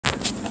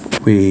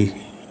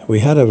We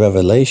had a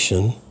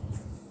revelation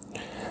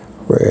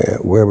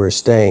where we're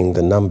staying.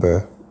 The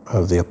number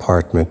of the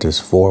apartment is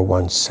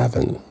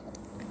 417.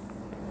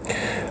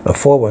 A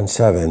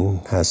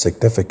 417 has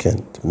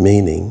significant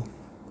meaning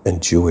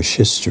in Jewish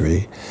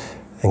history,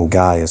 and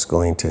Guy is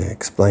going to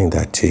explain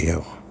that to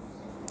you,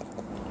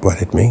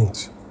 what it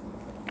means.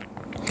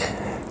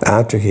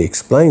 After he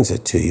explains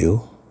it to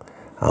you,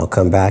 I'll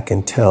come back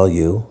and tell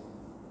you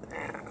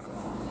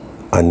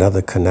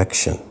another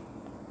connection.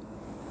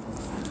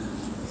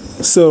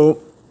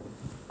 So,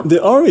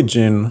 the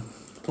origin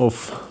of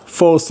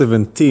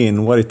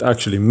 417, what it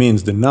actually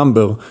means, the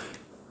number,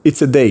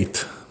 it's a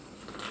date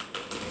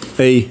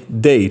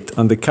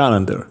on the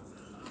calendar.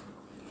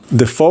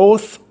 The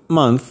 4th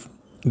month,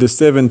 the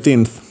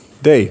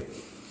 17th day.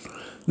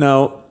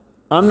 Now,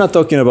 I'm not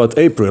talking about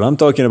April, I'm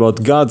talking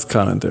about God's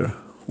calendar,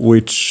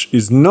 which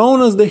is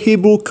known as the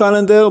Hebrew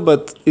calendar,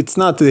 but it's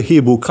not the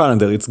Hebrew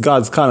calendar, it's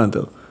God's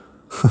calendar.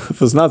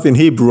 There's nothing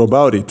Hebrew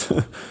about it.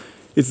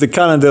 It's the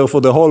calendar for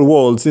the whole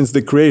world since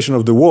the creation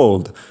of the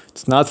world.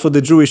 It's not for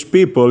the Jewish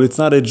people, it's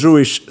not a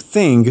Jewish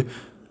thing.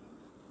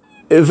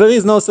 There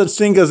is no such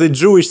thing as a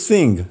Jewish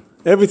thing.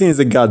 Everything is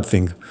a God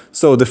thing.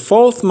 So the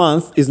 4th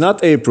month is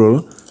not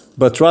April,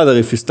 but rather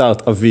if you start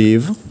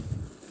Aviv,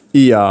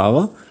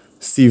 Iyar,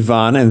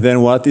 Sivan, and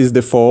then what is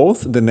the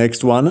 4th, the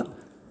next one?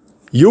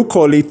 You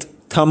call it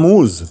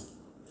Tammuz.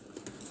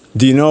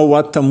 Do you know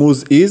what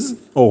Tammuz is?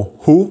 Or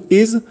who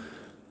is?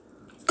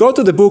 Go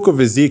to the book of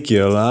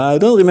Ezekiel. I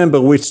don't remember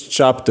which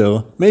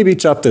chapter. Maybe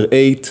chapter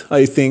 8,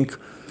 I think.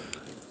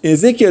 In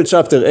Ezekiel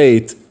chapter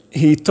 8,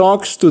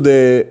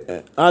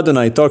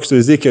 Adonai talks to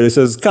Ezekiel. He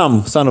says,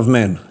 "Come, son of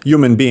man,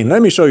 human being,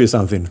 let me show you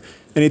something."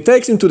 And he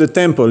takes him to the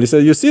temple. He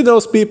says, "You see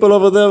those people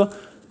over there?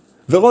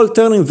 They're all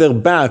turning their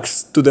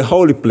backs to the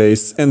holy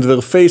place and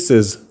their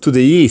faces to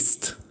the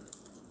east."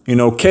 You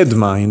know,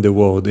 Kedma in the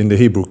word, in the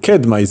Hebrew.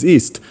 Kedma is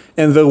east.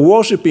 And they're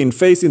worshiping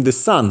facing the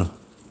sun.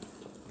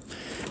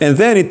 And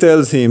then he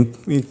tells him,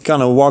 he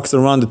kind of walks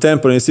around the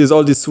temple and he sees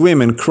all these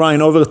women crying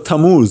over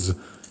Tammuz.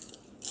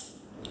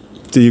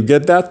 Do you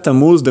get that?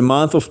 Tammuz, the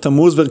month of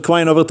Tammuz, they're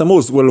crying over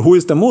Tammuz. Well, who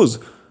is Tammuz?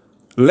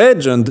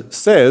 Legend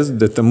says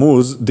that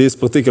Tammuz, this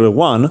particular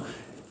one,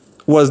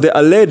 was the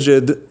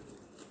alleged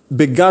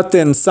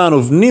begotten son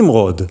of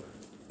Nimrod.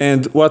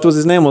 And what was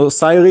his name?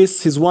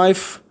 Osiris, his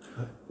wife?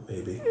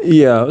 Maybe.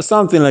 Yeah,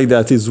 something like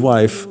that, his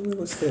wife.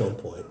 Let's stay on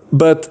point.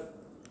 But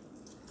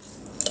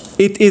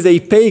it is a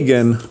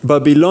pagan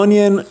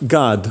Babylonian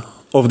god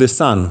of the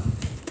sun.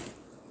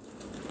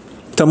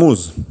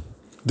 Tammuz.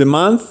 The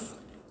month,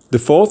 the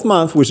 4th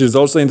month, which is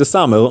also in the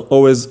summer,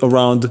 always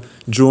around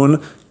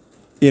June.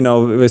 You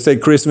know, they say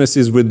Christmas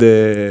is with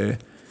the,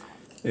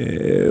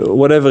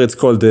 whatever it's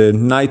called, the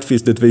night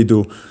feast that they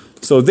do.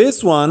 So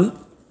this one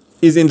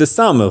is in the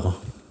summer,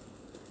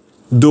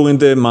 during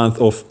the month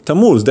of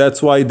Tammuz.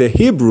 That's why the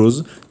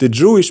Hebrews, the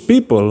Jewish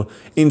people,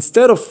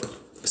 instead of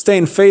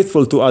staying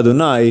faithful to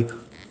Adonai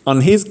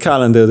on his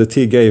calendar that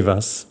he gave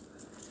us,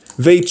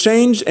 they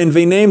changed and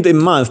they named a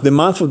month, the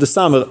month of the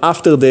summer,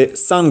 after the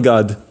sun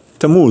god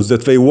Tammuz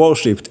that they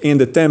worshipped in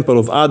the temple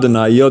of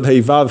Adonai, Yod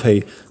Hei Vav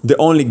Hei, the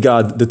only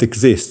God that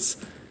exists.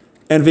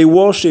 And they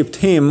worshipped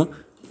him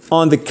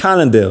on the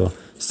calendar.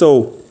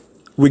 So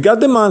we got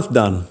the month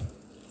done.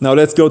 Now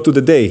let's go to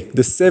the day,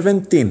 the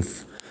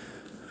 17th.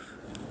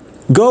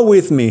 Go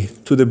with me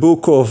to the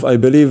book of, I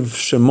believe,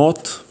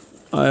 Shemot.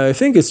 I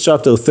think it's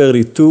chapter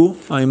 32.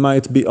 I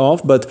might be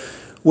off. But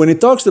when it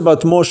talks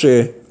about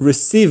Moshe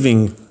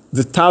receiving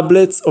the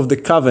tablets of the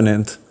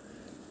covenant,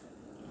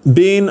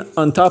 being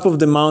on top of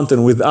the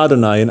mountain with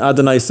Adonai, and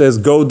Adonai says,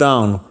 "Go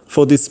down,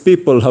 for these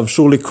people have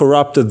surely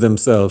corrupted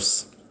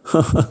themselves."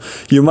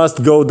 You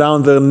must go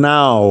down there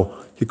now.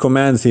 He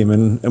commands him,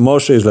 and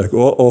Moshe is like,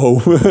 "Uh-oh."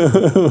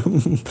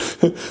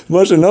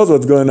 Moshe knows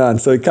what's going on.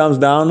 So he comes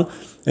down,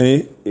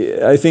 and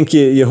I think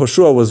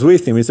Yehoshua was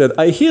with him. He said,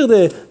 "I hear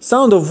the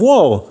sound of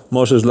war."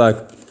 Moshe is like,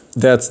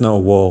 "That's no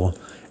war."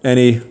 And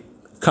he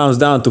comes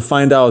down to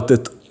find out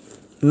that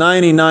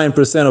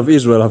 99% of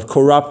Israel have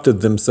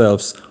corrupted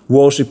themselves,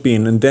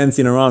 worshipping and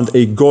dancing around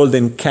a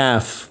golden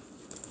calf.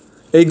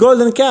 A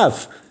golden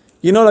calf.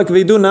 You know, like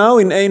they do now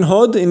in Ein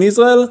Hod in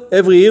Israel,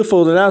 every year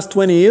for the last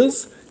 20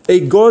 years, a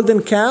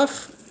golden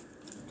calf.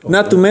 Okay.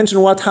 Not to mention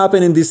what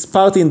happened in this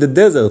party in the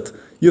desert.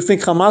 You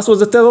think Hamas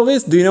was a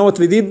terrorist? Do you know what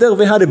they did there?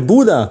 They had a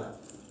Buddha,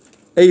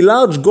 a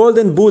large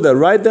golden Buddha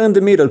right there in the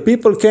middle.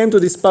 People came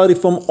to this party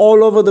from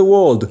all over the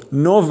world.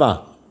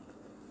 Nova,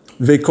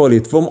 they call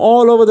it, from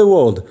all over the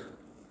world.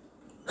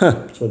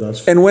 So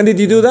and when did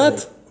you do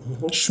that?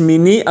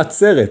 Shmini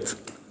Atzeret,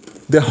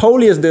 the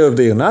holiest day of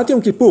the year, not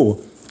Yom Kippur.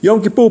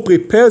 Yom Kippur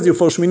prepares you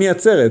for Shmini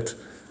Atzeret,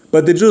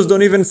 but the Jews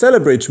don't even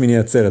celebrate Shmini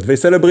Atzeret. They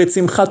celebrate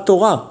Simchat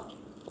Torah.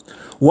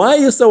 Why are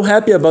you so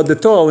happy about the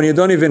Torah when you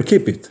don't even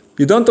keep it?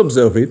 You don't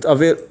observe it.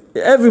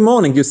 Every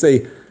morning you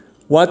say,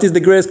 what is the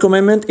greatest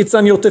commandment? It's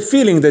on your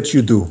tefillin that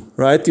you do,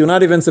 right? You're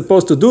not even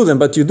supposed to do them,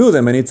 but you do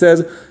them. And it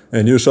says,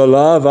 and you shall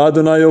love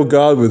Adonai your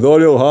God with all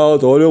your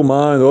heart, all your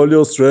mind, all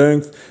your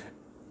strength.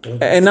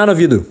 And none of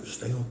you do.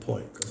 Stay on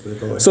point.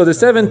 So the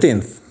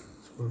 17th.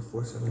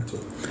 4:17.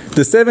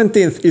 The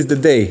 17th is the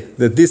day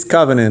that this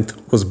covenant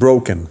was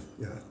broken.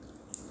 Yeah.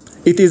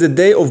 It is a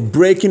day of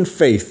breaking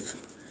faith.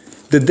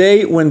 The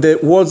day when the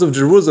walls of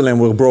Jerusalem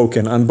were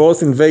broken on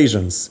both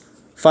invasions,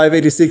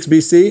 586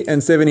 BC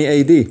and 70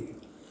 AD.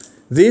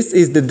 This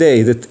is the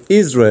day that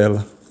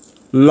Israel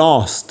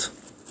lost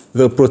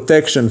their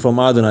protection from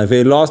Adonai.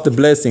 They lost the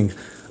blessing.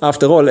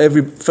 After all,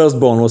 every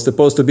firstborn was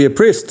supposed to be a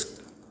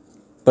priest,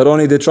 but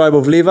only the tribe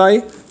of Levi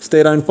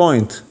stayed on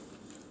point.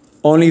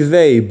 Only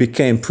they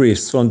became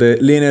priests from the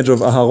lineage of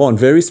Aharon.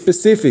 Very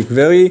specific,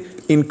 very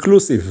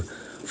inclusive.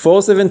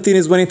 417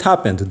 is when it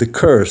happened, the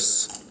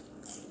curse.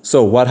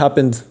 So what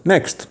happened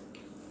next?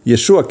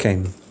 Yeshua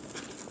came.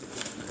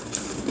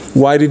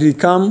 Why did he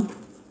come?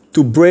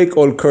 To break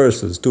all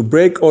curses, to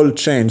break all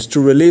chains, to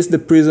release the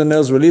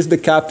prisoners, release the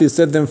captives,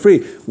 set them free.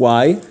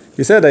 Why?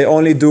 He said, I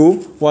only do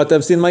what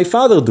I've seen my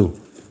father do.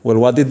 Well,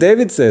 what did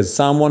David say?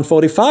 Psalm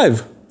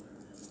 145.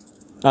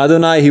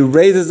 Adonai, he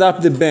raises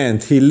up the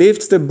bent, he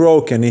lifts the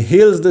broken, he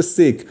heals the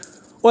sick.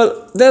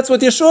 Well, that's what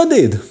Yeshua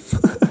did.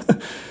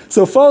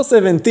 So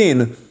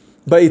 417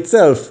 by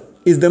itself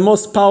is the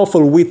most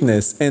powerful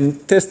witness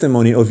and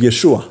testimony of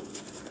Yeshua.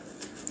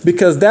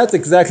 Because that's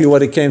exactly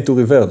what he came to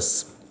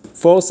reverse.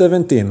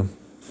 417.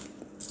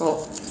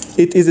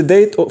 It is a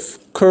date of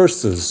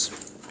curses.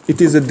 It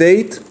is a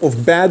date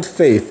of bad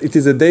faith. It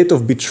is a date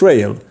of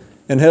betrayal.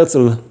 And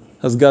Herzl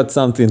has got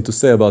something to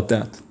say about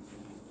that.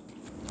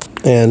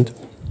 And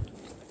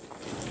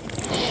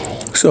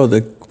so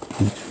the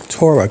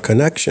Torah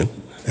connection,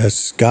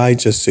 as Guy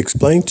just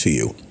explained to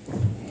you,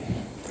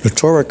 the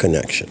Torah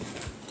connection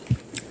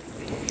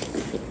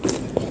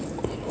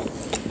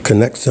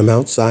connects to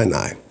Mount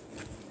Sinai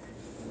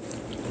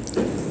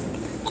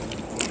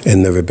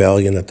and the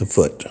rebellion at the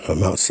foot of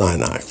Mount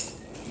Sinai.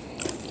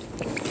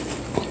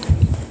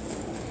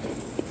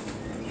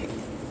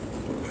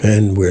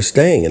 And we're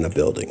staying in a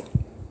building,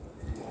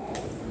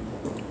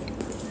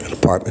 in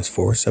apartments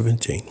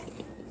 417.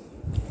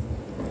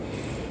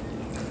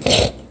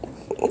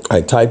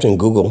 I typed in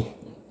Google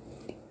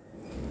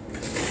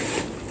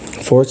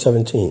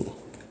 417,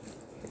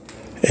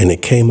 and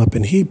it came up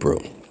in Hebrew.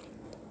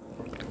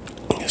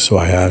 So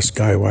I asked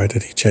Guy, why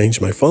did he change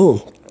my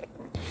phone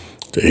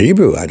to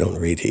Hebrew? I don't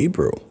read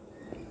Hebrew.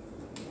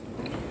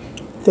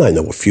 I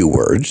know a few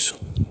words.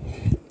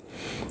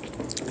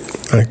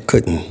 I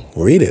couldn't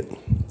read it.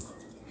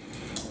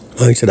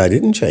 He said, I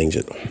didn't change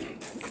it.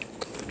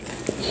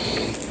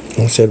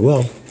 I said,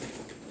 well,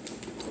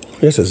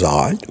 this is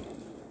odd.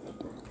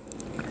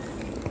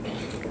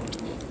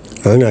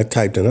 And I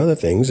typed in other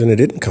things, and it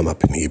didn't come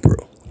up in Hebrew.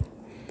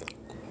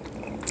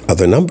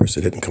 Other numbers,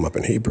 it didn't come up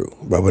in Hebrew.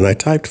 But when I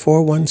typed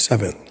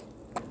 417,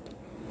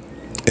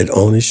 it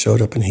only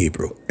showed up in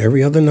Hebrew.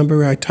 Every other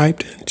number I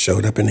typed in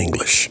showed up in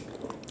English.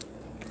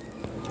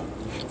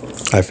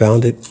 I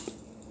found it.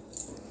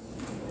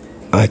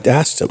 I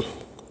asked him,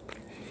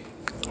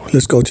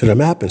 let's go to the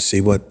map and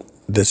see what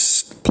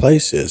this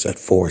place is at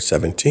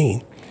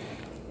 417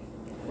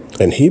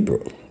 in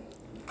Hebrew.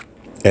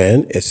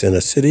 And it's in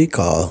a city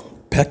called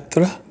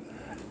Petakh.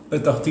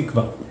 Petach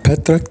Tikva.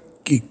 Petakh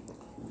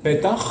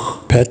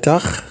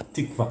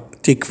Tikva.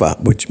 Tikva,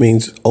 which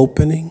means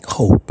opening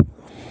hope,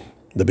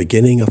 the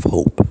beginning of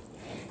hope.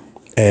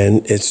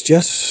 And it's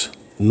just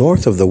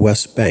north of the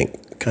West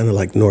Bank, kind of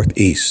like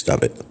northeast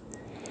of it.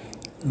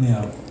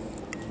 Yeah.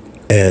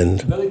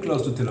 And Very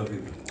close to Tel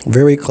Aviv.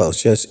 Very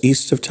close, just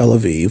east of Tel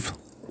Aviv,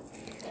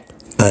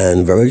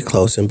 and very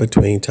close in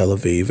between Tel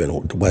Aviv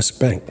and the West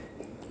Bank.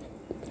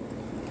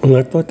 And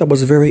I thought that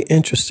was very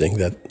interesting,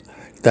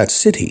 that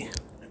city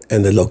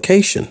and the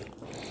location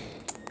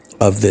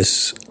of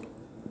this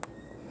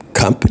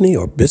company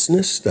or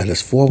business that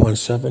is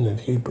 417 in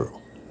Hebrew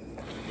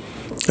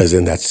is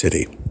in that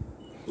city.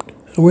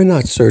 And we're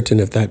not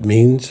certain if that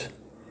means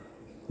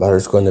that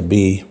it's going to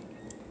be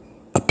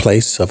a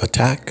place of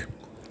attack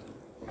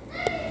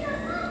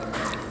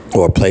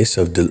or a place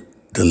of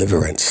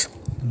deliverance.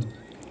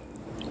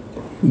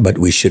 But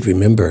we should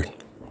remember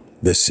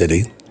this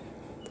city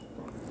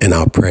in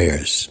our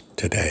prayers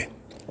today.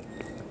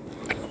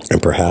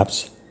 And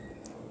perhaps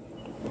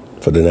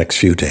for the next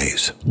few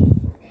days,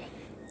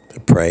 to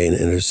pray and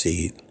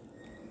intercede.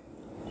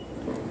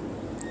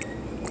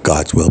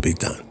 God's will be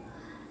done.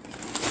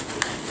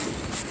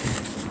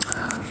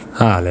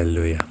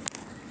 Hallelujah.